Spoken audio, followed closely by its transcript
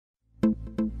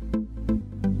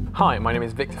Hi, my name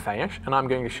is Viktor Fejes and I'm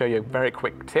going to show you a very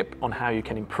quick tip on how you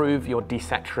can improve your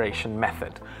desaturation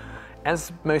method.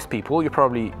 As most people, you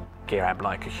probably grab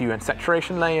like a hue and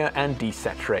saturation layer and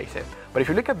desaturate it. But if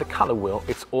you look at the color wheel,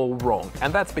 it's all wrong,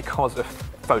 and that's because of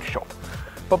Photoshop.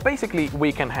 But basically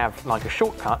we can have like a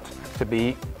shortcut to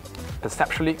be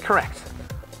perceptually correct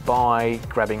by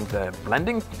grabbing the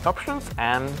blending options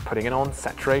and putting it on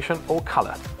saturation or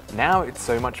color. Now it's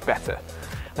so much better.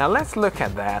 Now let's look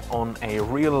at that on a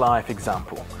real life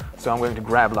example. So I'm going to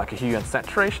grab like a hue and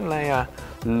saturation layer,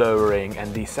 lowering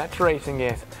and desaturating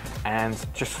it, and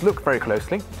just look very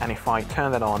closely. And if I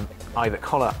turn that on either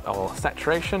color or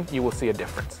saturation, you will see a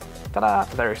difference. Ta-da,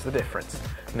 there is the difference.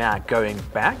 Now going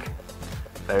back,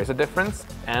 there is a difference,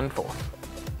 and forth.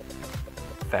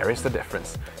 There is the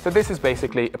difference. So this is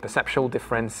basically a perceptual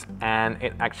difference, and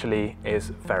it actually is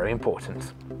very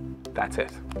important. That's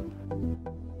it.